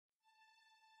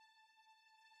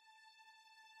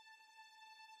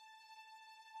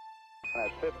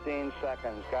15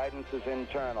 seconds. Guidance is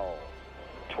internal.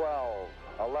 12,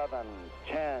 11,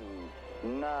 10,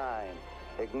 9.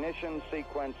 Ignition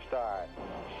sequence start.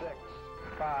 6,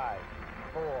 5,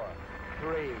 4,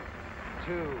 3,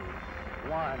 2,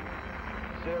 1,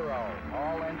 0.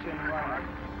 All engine running.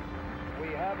 We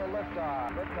have a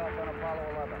liftoff. Liftoff on Apollo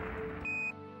 11.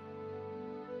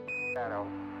 Shadow.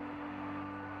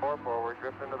 4 forward,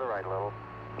 drift into the right a little.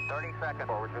 30 seconds.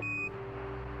 Forward, drift.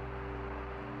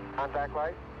 Contact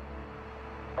light.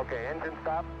 Okay, engine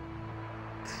stop.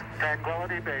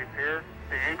 Tranquility Base here.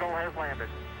 The Eagle has landed.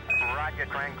 Roger,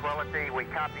 Tranquility. We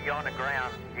copy you on the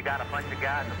ground. You got a bunch of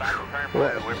guys about to turn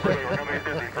blue. We're going to be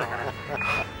busy for a minute.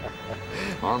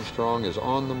 Armstrong is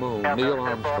on the moon. Neil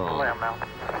Armstrong,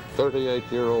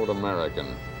 38-year-old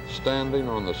American, standing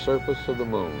on the surface of the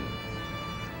moon.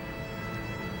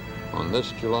 On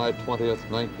this July 20th,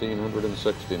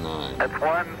 1969. That's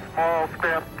one small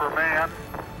step for man,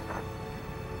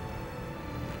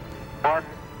 one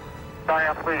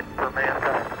giant leap for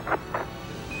mankind.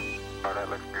 Oh, that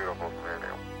looks beautiful,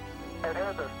 Neil. It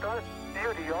has a stark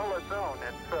beauty all its own.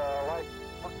 It's like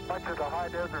much of the high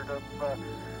desert of the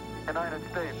United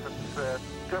States. It's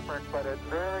different, but it's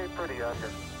very pretty out here.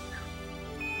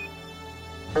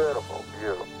 Beautiful,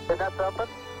 beautiful. Isn't that something?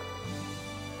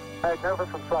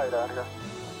 Magnificent sight out here.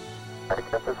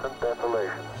 Magnificent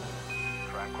desolation.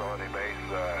 Tranquility Base,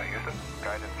 Houston.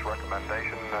 Guidance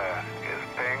recommendation is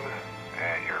pings,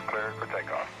 and you're cleared for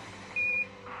takeoff.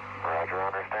 Roger,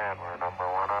 understand. We're number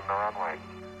 1 on the runway.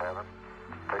 7,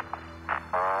 6,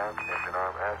 5, engine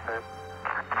arm ascent.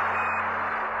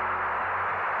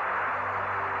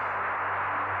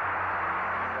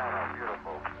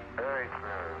 Beautiful. Very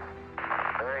smooth.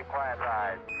 Very quiet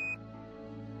ride.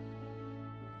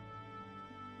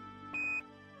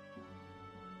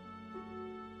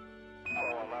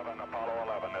 Apollo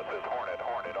 11, this is Hornet,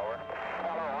 over.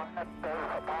 Apollo 1, this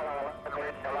is Apollo 11,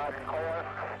 reading your live and clear.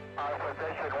 Our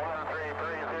position 1